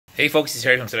Hey folks, it's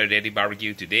Harry from Dilbertesque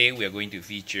BBQ. Today we are going to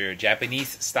feature Japanese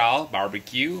style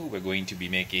barbecue. We're going to be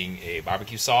making a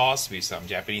barbecue sauce with some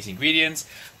Japanese ingredients.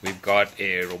 We've got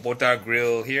a robota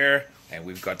grill here and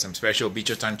we've got some special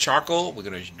Binchotan charcoal. We're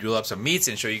going to grill up some meats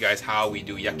and show you guys how we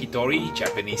do yakitori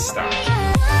Japanese style.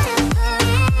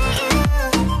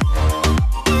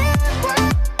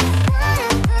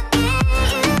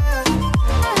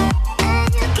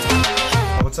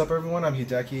 What's up everyone, I'm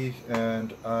Hideki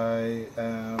and I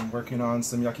am working on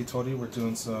some yakitori. We're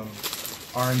doing some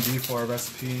R&D for our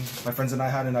recipe. My friends and I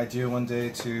had an idea one day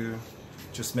to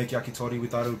just make yakitori. We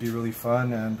thought it would be really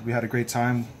fun and we had a great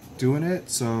time doing it,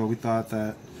 so we thought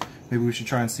that maybe we should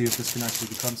try and see if this can actually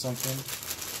become something.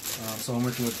 So I'm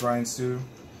working with Harry Soo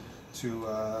to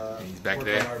work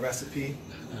on our recipe.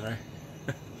 Alright.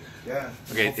 Yeah,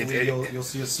 okay, hopefully you'll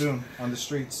see us soon on the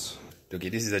streets. Okay,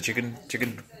 this is a chicken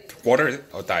quarter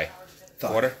or thigh?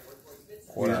 Quarter?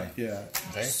 Yeah.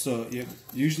 Okay. So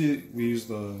usually we use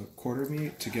the quarter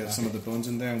meat to get some of the bones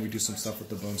in there, and we do some stuff with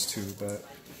the bones too. But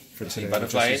for today,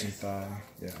 butterfly, we're just using thigh.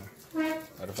 Yeah.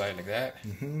 Butterfly like that.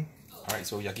 All right.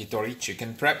 So yakitori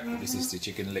chicken prep. This is the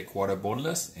chicken leg quarter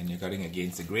boneless, and you're cutting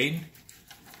against the grain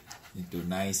into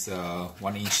nice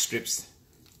 1-inch strips.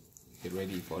 Get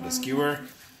ready for the skewer.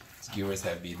 Skewers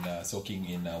have been soaking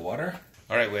in water.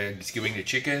 All right, we're skewing the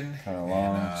chicken. Kind of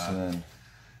long, so then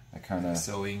I kind of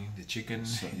sewing the chicken.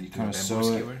 So you kind of sew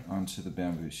it onto the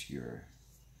bamboo skewer.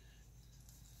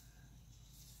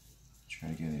 Try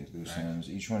to get any loose ends.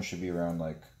 Each one should be around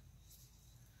like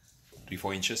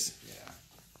 3-4 inches. Yeah.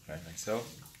 Right, like so. All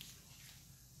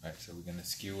right, so we're gonna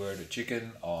skewer the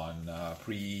chicken on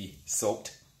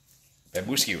pre-soaked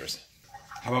bamboo skewers.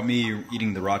 How about me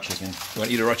eating the raw chicken? You want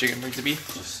to eat a raw chicken, bring to be?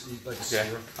 Just eat like a yeah.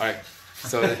 syrup. All right.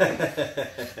 So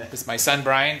this is my son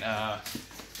Brian. What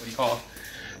do you call?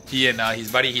 He and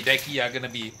his buddy Hideki are gonna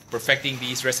be perfecting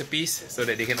these recipes so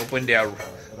that they can open their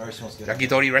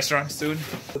yakitori restaurant soon.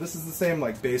 So this is the same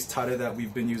like base tare that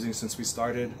we've been using since we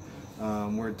started.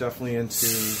 We're definitely into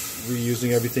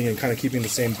reusing everything and kind of keeping the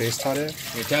same base tare.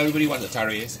 Okay, tell everybody what the tare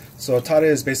is. So tare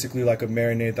is basically like a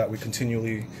marinade that we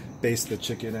continually baste the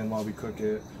chicken in while we cook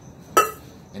it.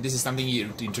 And this is something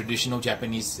in traditional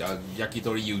Japanese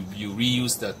yakitori, you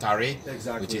reuse the tare,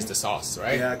 which is the sauce,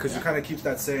 right? Yeah, because it kind of keeps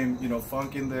that same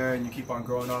funk in there, and you keep on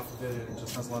growing off of it. It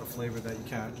just has a lot of flavor that you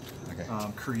can't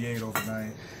create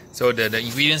overnight. So the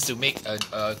ingredients to make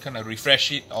kind of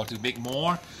refresh it or to make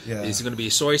more is going to be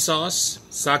soy sauce,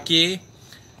 sake,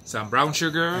 some brown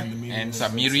sugar, and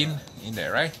some mirin in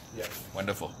there, right? Yeah.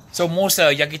 Wonderful. So most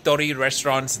yakitori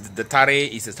restaurants, the tare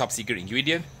is the top secret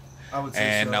ingredient. I would say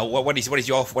and so. what is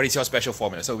your special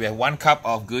formula? So we have 1 cup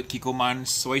of good Kikkoman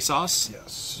soy sauce.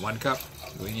 Yes. 1 cup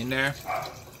going in there.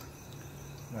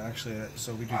 Actually,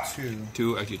 so we do 2.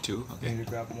 2, actually 2. Okay. You need to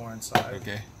grab more inside.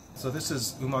 Okay. So this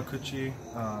is umakuchi.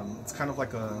 It's kind of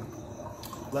like a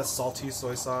less salty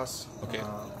soy sauce. Okay.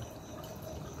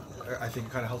 I think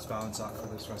it kind of helps balance out for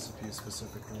this recipe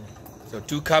specifically. So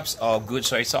 2 cups of good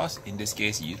soy sauce. In this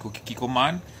case, you cook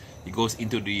Kikkoman. It goes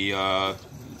into the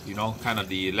kind of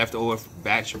the leftover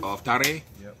batch of tare.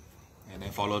 Yep. And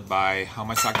then followed by how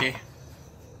much sake?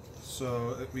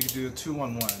 So we do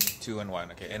 2-1-1.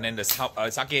 2-1, okay. And then the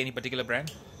sake, any particular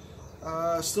brand?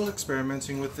 Still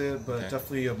experimenting with it, but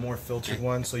definitely a more filtered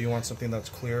one. So you want something that's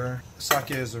clearer.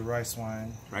 Sake is a rice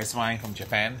wine. Rice wine from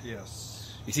Japan.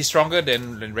 Yes. Is it stronger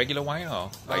than regular wine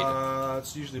or lighter?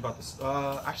 It's usually about this.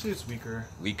 Actually, it's weaker.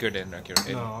 Weaker than regular.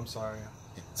 No, I'm sorry.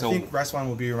 So, I think rice wine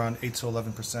will be around 8 to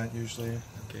 11% usually.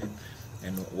 Okay.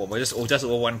 And just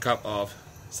over 1 cup of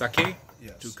sake.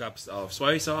 Yes. 2 cups of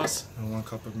soy sauce. And 1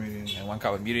 cup of mirin. And 1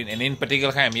 cup of mirin. And in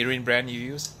particular kind of mirin brand you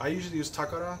use? I usually use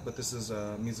Takara, but this is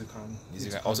Mizukan.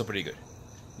 Mizukan. Also pretty good.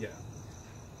 Yeah.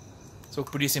 So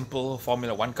pretty simple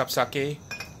formula. 1 cup sake,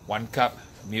 1 cup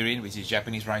mirin, which is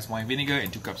Japanese rice wine vinegar,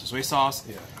 and 2 cups of soy sauce.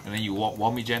 Yeah. And then you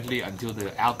warm it gently until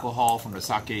the alcohol from the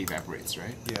sake evaporates,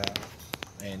 right? Yeah.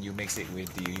 And you mix it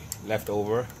with the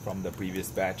leftover from the previous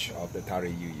batch of the tare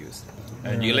you used.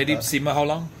 And you let it simmer how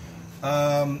long?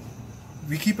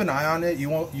 We keep an eye on it. You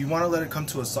want to let it come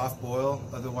to a soft boil.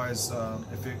 Otherwise,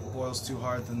 if it boils too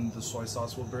hard, then the soy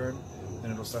sauce will burn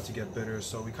and it'll start to get bitter.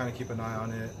 So we kind of keep an eye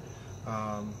on it.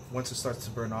 Once it starts to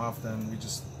burn off, then we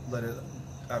just let it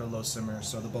at a low simmer,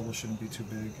 so the bubble shouldn't be too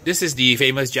big. This is the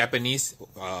famous Japanese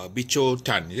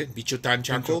Binchotan, is it? Binchotan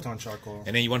charcoal? Binchotan charcoal.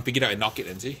 And then you want to pick it out and knock it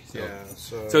and see? So,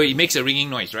 yeah. So it makes a ringing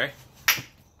noise, right?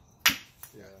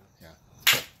 Yeah.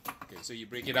 Okay, so you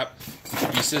break it up into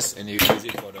pieces and you use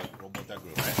it for the robota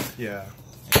grill, right? Yeah.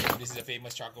 And this is a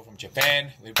famous charcoal from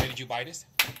Japan. Where did you buy this?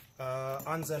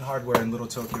 Anzen Hardware in Little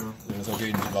Tokyo. Little Tokyo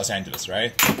in Los Angeles,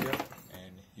 right? Yep.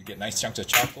 And You get nice chunks of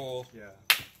charcoal. Yeah.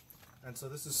 And so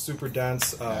this is super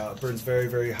dense, burns very,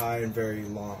 very high and very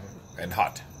long. And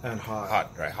hot. And hot.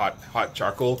 Hot, right? Hot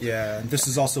charcoal. Yeah, and this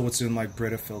is also what's in like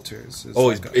Brita filters. Oh,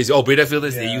 like Brita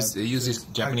filters? Yeah, they use this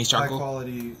Japanese charcoal? High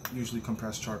quality, usually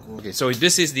compressed charcoal. Okay, so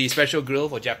this is the special grill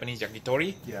for Japanese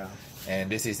yakitori. Yeah. And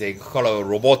this is called a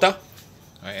robota.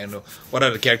 And what are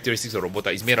the characteristics of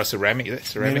robota? It's made of ceramic, is it?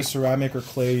 Ceramic? Made of ceramic or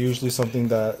clay, usually something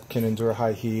that can endure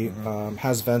high heat.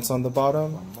 Has vents on the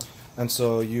bottom. And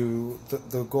so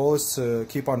the goal is to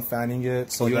keep on fanning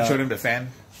it. So you want to show them the fan?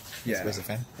 Yeah. Where's the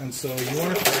fan? And so you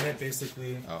want to fan it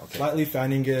basically, lightly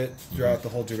fanning it throughout the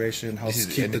whole duration. Helps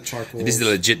keep the charcoal. This is the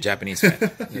legit Japanese fan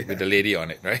with the lady on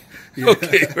it, right? Yeah.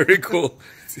 Okay, very cool.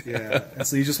 Yeah, and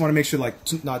so you just want to make sure like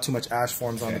not too much ash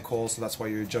forms on the coal, so that's why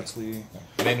you're gently.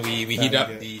 And then we heat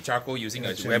up the charcoal using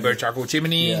a Weber charcoal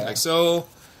chimney, like so.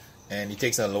 And it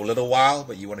takes a little while,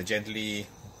 but you want to gently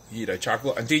heat the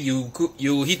charcoal until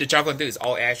you heat the charcoal until it's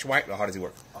all ash white, or how does it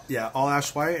work? Yeah, all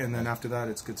ash white, and then after that,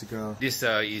 it's good to go. This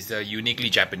is uniquely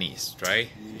Japanese, right?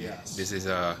 Yes. This is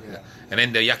and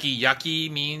then the yaki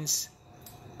means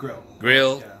grill.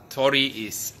 Yeah. Tori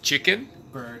is chicken.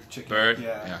 Chicken. Bird.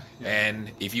 Yeah.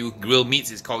 And if you grill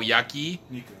meats, it's called yaki.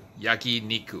 Niku. Yaki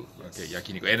niku. Okay,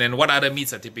 yaki niku. And then what other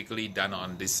meats are typically done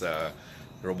on this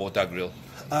robota grill?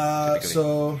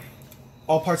 So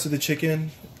all parts of the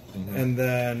chicken. And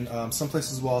then some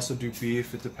places will also do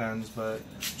beef. It depends, but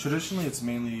traditionally it's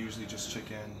mainly usually just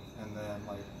chicken. And then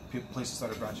like places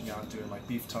started branching out and doing like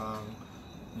beef tongue,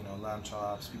 lamb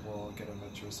chops. People get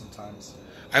adventurous sometimes.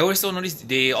 I also noticed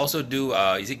they also do.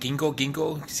 Is it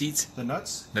ginkgo seeds? The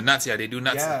nuts. The nuts, yeah, they do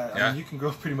nuts. Yeah, I mean you can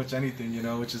grow pretty much anything,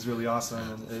 which is really awesome,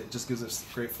 and it just gives it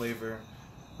great flavor.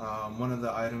 One of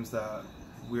the items that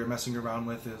we were messing around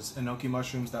with is enoki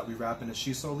mushrooms that we wrap in a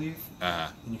shiso leaf,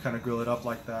 and you kind of grill it up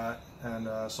like that. And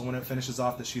so when it finishes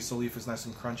off, the shiso leaf is nice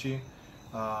and crunchy,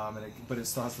 but it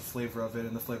still has the flavor of it,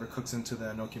 and the flavor cooks into the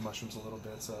enoki mushrooms a little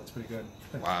bit, so it's pretty good.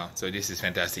 Wow, so this is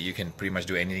fantastic. You can pretty much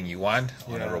do anything you want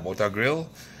on a robota grill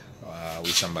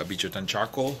with some Binchotan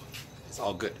charcoal. It's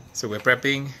all good. So we're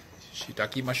prepping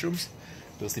shiitake mushrooms,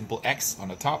 those simple X on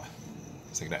the top,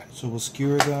 just like that. So we'll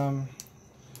skewer them.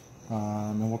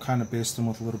 And we'll kind of baste them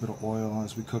with a little bit of oil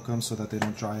as we cook them so that they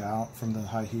don't dry out from the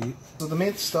high heat. So the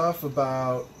main stuff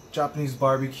about Japanese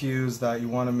barbecues that you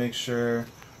want to make sure,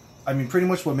 pretty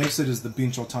much what makes it is the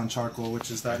Binchotan charcoal,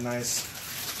 which is that nice,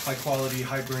 high quality,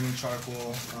 high burning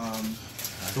charcoal.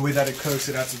 The way that it cooks,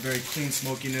 it adds a very clean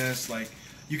smokiness. Like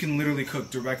you can literally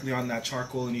cook directly on that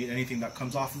charcoal and eat anything that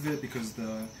comes off of it because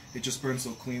it just burns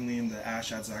so cleanly, and the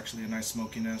ash adds actually a nice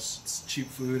smokiness. It's cheap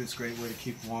food. It's a great way to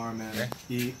keep warm and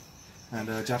eat. And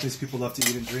Japanese people love to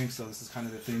eat and drink, so this is kind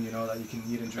of the thing, that you can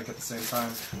eat and drink at the same time.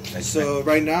 So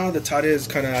right now the tare is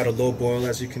kind of at a low boil,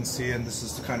 as you can see, and this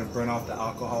is to kind of burn off the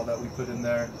alcohol that we put in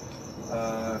there.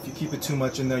 If you keep it too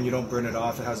much in there and you don't burn it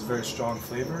off, it has a very strong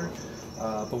flavor.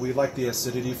 But we like the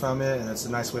acidity from it, and it's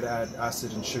a nice way to add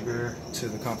acid and sugar to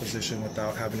the composition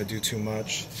without having to do too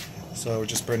much. So we're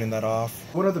just burning that off.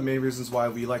 One of the main reasons why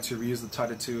we like to reuse the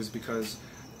tare too is because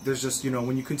there's just,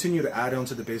 when you continue to add on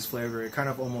to the base flavor, it kind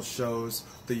of almost shows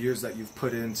the years that you've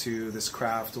put into this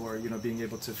craft, or, being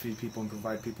able to feed people and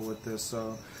provide people with this.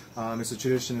 So it's a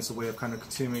tradition, it's a way of kind of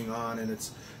continuing on, and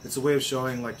it's a way of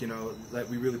showing, that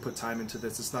we really put time into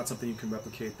this. It's not something you can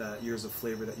replicate, that years of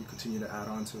flavor that you continue to add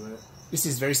on to it. This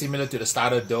is very similar to the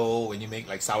starter dough. When you make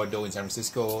like sourdough in San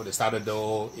Francisco, the starter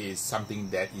dough is something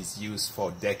that is used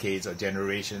for decades or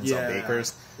generations of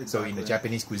bakers. Exactly. So in the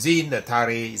Japanese cuisine, the tare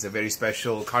is a very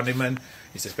special condiment.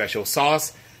 It's a special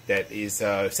sauce that is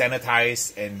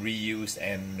sanitized and reused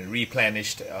and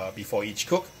replenished before each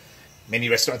cook. Many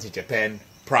restaurants in Japan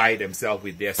pride themselves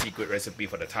with their secret recipe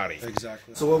for the tare.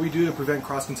 Exactly. So what we do to prevent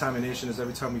cross-contamination is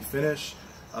every time we finish,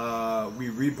 we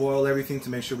reboil everything to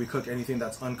make sure we cook anything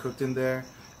that's uncooked in there,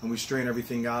 and we strain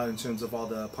everything out in terms of all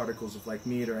the particles of like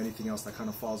meat or anything else that kind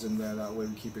of falls in there. That way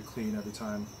we keep it clean every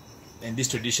time. And this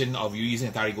tradition of you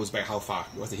using tare goes back how far?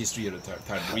 What's the history of the tare?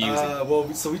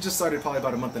 So we just started probably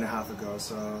about a month and a half ago.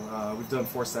 So we've done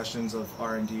 4 sessions of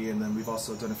R&D, and then we've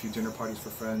also done a few dinner parties for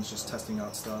friends, just testing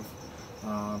out stuff.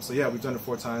 So yeah, we've done it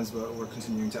 4 times, but we're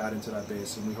continuing to add into that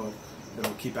base, and we hope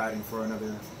it'll keep adding for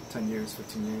another 10 years,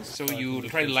 15 years. So you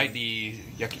try to light the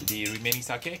remaining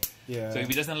sake? Yeah. So if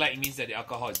it doesn't light, it means that the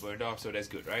alcohol is burned off, so that's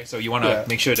good, right? So you want to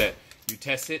make sure that you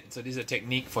test it. So this is a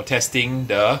technique for testing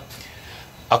the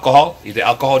alcohol.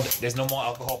 If there's no more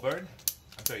alcohol burn,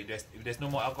 if there's no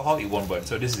more alcohol, it won't burn.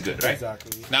 So this is good, right?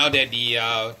 Exactly. Now that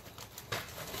the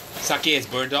sake is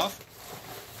burned off,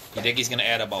 Hideki is going to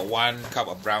add about 1 cup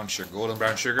of brown sugar, golden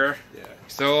brown sugar. Yeah.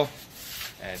 So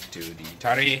add to the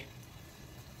tare.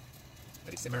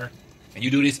 let it simmer. And you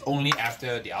do this only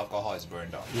after the alcohol is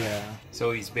burned off. Yeah.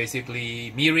 So it's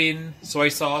basically mirin, soy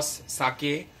sauce,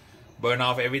 sake, burn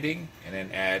off everything, and then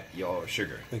add your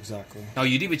sugar. Exactly. Now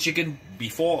you did with chicken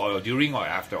before or during or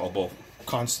after or both?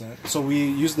 Constant. So we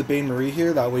use the bain marie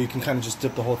here. That way you can kind of just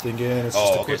dip the whole thing in. It's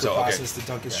just a quicker process to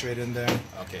dunk it straight in there.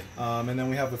 Okay. And then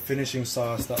we have a finishing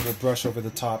sauce that will brush over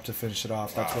the top to finish it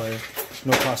off. That's why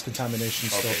no cross contamination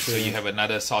still too. So you have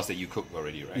another sauce that you cooked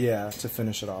already, right? Yeah, to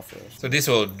finish it off with. So this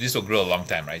will grill a long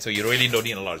time, right? So you really don't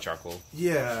need a lot of charcoal.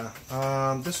 Yeah.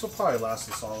 This will probably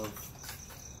last us all of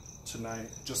tonight.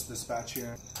 Just this batch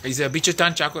here. Is a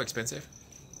Binchotan charcoal expensive?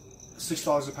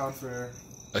 $6 a pound for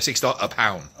 $6 a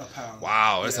pound. a pound.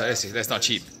 Wow, that's not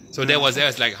cheap. So there was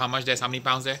like how much? There's how many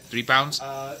pounds there? 3 pounds?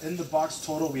 In the box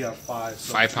total we have 5.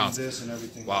 So 5 pounds. This and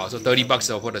everything. Wow, so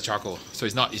 $30 for the charcoal. So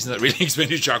it's not really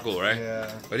expensive charcoal, right?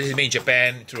 Yeah. But this is made in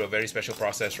Japan through a very special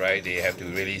process, right? They have to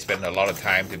really spend a lot of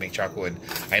time to make charcoal. And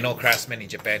I know craftsmen in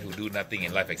Japan who do nothing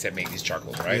in life except make this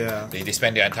charcoal, right? Yeah. They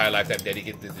spend their entire lifetime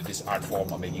dedicated to this art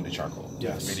form of making the charcoal.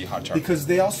 Yes. Really hard charcoal. Because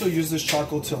they also use this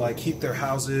charcoal to like heat their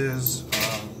houses.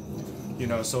 You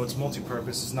know, so it's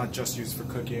multi-purpose. It's not just used for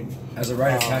cooking. As a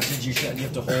rite of passage, you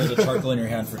have to hold the charcoal in your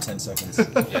hand for 10 seconds.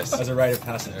 Yes. As a rite of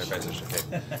passage. Okay.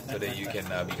 So that you can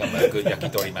become a good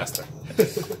yakitori master.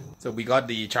 So we got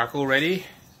the charcoal ready,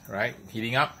 right?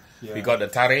 Heating up. Yeah. We got the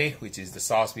tare, which is the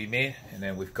sauce we made, and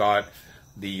then we've got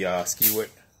the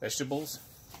skewered vegetables,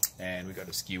 and we got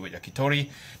the skewered yakitori.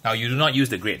 Now you do not use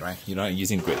the grate, right? You're not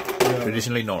using grate. Yeah.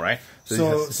 Traditionally, no, right?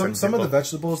 So some of the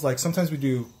vegetables, like sometimes we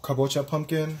do kabocha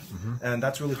pumpkin, and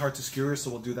that's really hard to skewer, so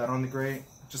we'll do that on the grate,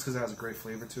 just because it has a great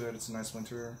flavor to it. It's a nice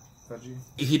winter veggie.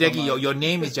 Hideki, your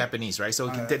name is Japanese, right? So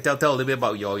tell a little bit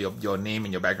about your name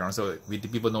and your background, so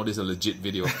people know this is a legit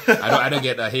video. I don't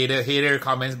get a hater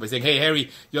comments by saying, "Hey Harry,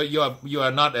 you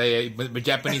are not a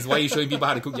Japanese. Why are you showing people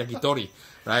how to cook yakitori?"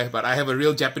 Right? But I have a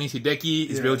real Japanese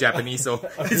Hideki. Is real Japanese, so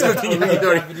he's cooking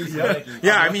yakitori.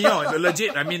 Yeah, I mean,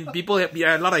 legit. I mean, people have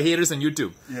a lot of haters on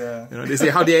YouTube. Yeah. You know, they say,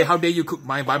 "How dare you cook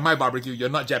my barbecue? You're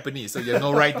not Japanese, so you have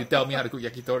no right to tell me how to cook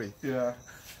yakitori." Yeah.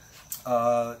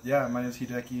 Yeah, my name is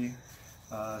Hideki.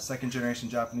 Second generation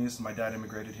Japanese. My dad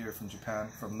immigrated here from Japan,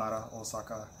 from Nara,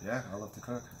 Osaka. Yeah, I love to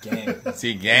cook. Gang.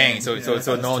 See, gang. So haters,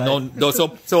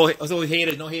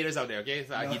 no haters out there. Okay,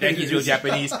 so Hideki's real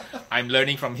Japanese. I'm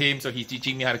learning from him, so he's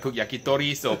teaching me how to cook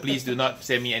yakitori. So please do not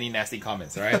send me any nasty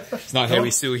comments. All right, it's not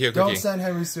Harry Soo here cooking. Don't send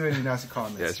Harry Soo any nasty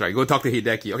comments. That's right. Go talk to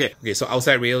Hideki. Okay. So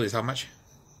outside rail is how much?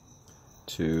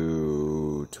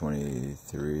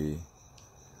 223,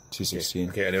 216.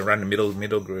 Okay, and then run the middle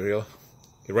grill.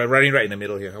 Okay, running right in the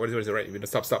middle here. What is it right?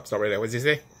 Stop right there. What does it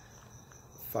say?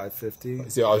 550.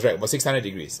 So I was right. Well, 600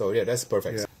 degrees. So yeah, that's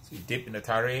perfect. Yeah. So you dip in the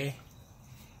tare.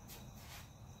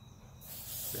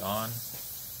 Put it on.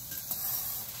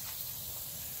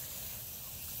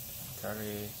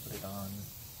 Tare. Put it on.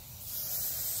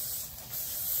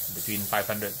 Between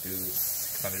 500 to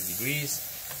 600 degrees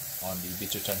on the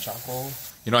Binchotan charcoal.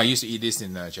 You know, I used to eat this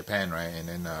in Japan, right? And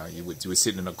then you would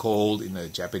sit in the cold in the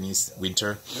Japanese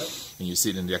winter, and you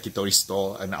sit in the yakitori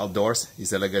stall and outdoors.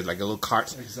 It's like a little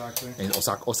cart. Exactly. In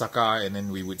Osaka, and then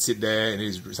we would sit there,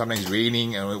 and sometimes it's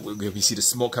raining, and we see the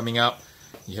smoke coming up.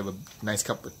 You have a nice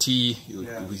cup of tea. You're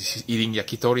eating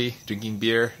yakitori, drinking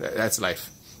beer. That's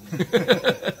life. Okay, look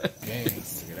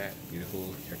at that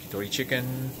beautiful yakitori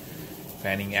chicken.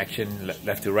 Fanning action,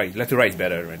 left to right. Left to right is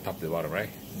better, right? Top to the bottom,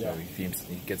 right? Yeah. So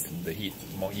it gets the heat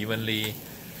more evenly.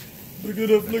 Looking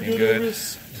good. Looking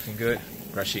good.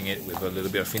 Brushing it with a little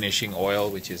bit of finishing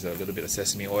oil, which is a little bit of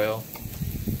sesame oil.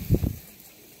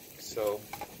 So,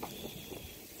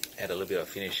 add a little bit of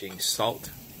finishing salt.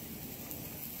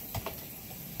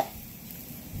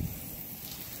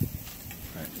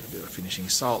 Right, a little bit of finishing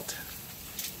salt.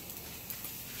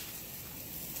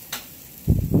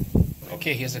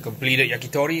 Okay, here's the completed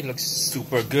yakitori. Looks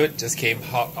super good. Just came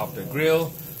hot off the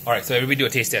grill. All right, so everybody do a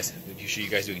taste test. Usually you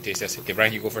guys doing a taste test. Okay,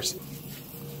 Brian, you go first.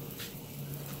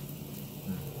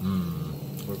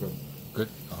 Good.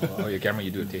 Oh, your camera,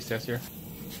 you do a taste test here.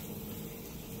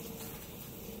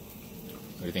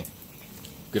 What do you think?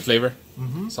 Good flavor?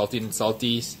 Mm-hmm. Salty.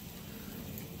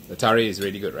 The tare is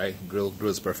really good, right?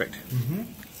 Grill's perfect. Mm-hmm.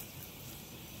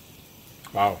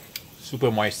 Wow,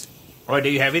 super moist. All right,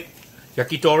 there you have it.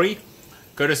 Yakitori.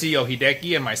 Courtesy of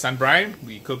Hideki and my son Brian.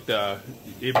 We cooked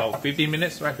about 15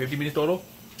 minutes, right? 15 minutes total.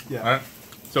 Yeah. All right.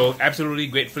 So absolutely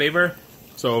great flavor.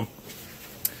 So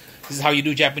this is how you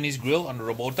do Japanese grill on the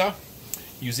robota,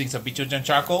 using some Binchotan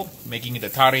charcoal, making the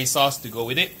tare sauce to go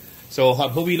with it. So I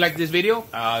hope you like this video.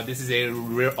 This is a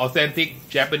real authentic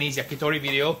Japanese yakitori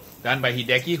video done by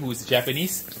Hideki, who's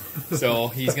Japanese. So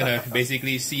he's gonna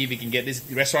basically see if we can get this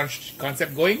restaurant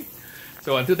concept going.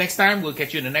 So until next time, we'll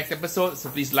catch you in the next episode. So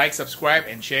please like, subscribe,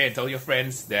 and share, and tell your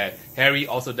friends that Harry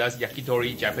also does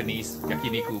yakitori Japanese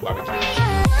yakiniku barbecue.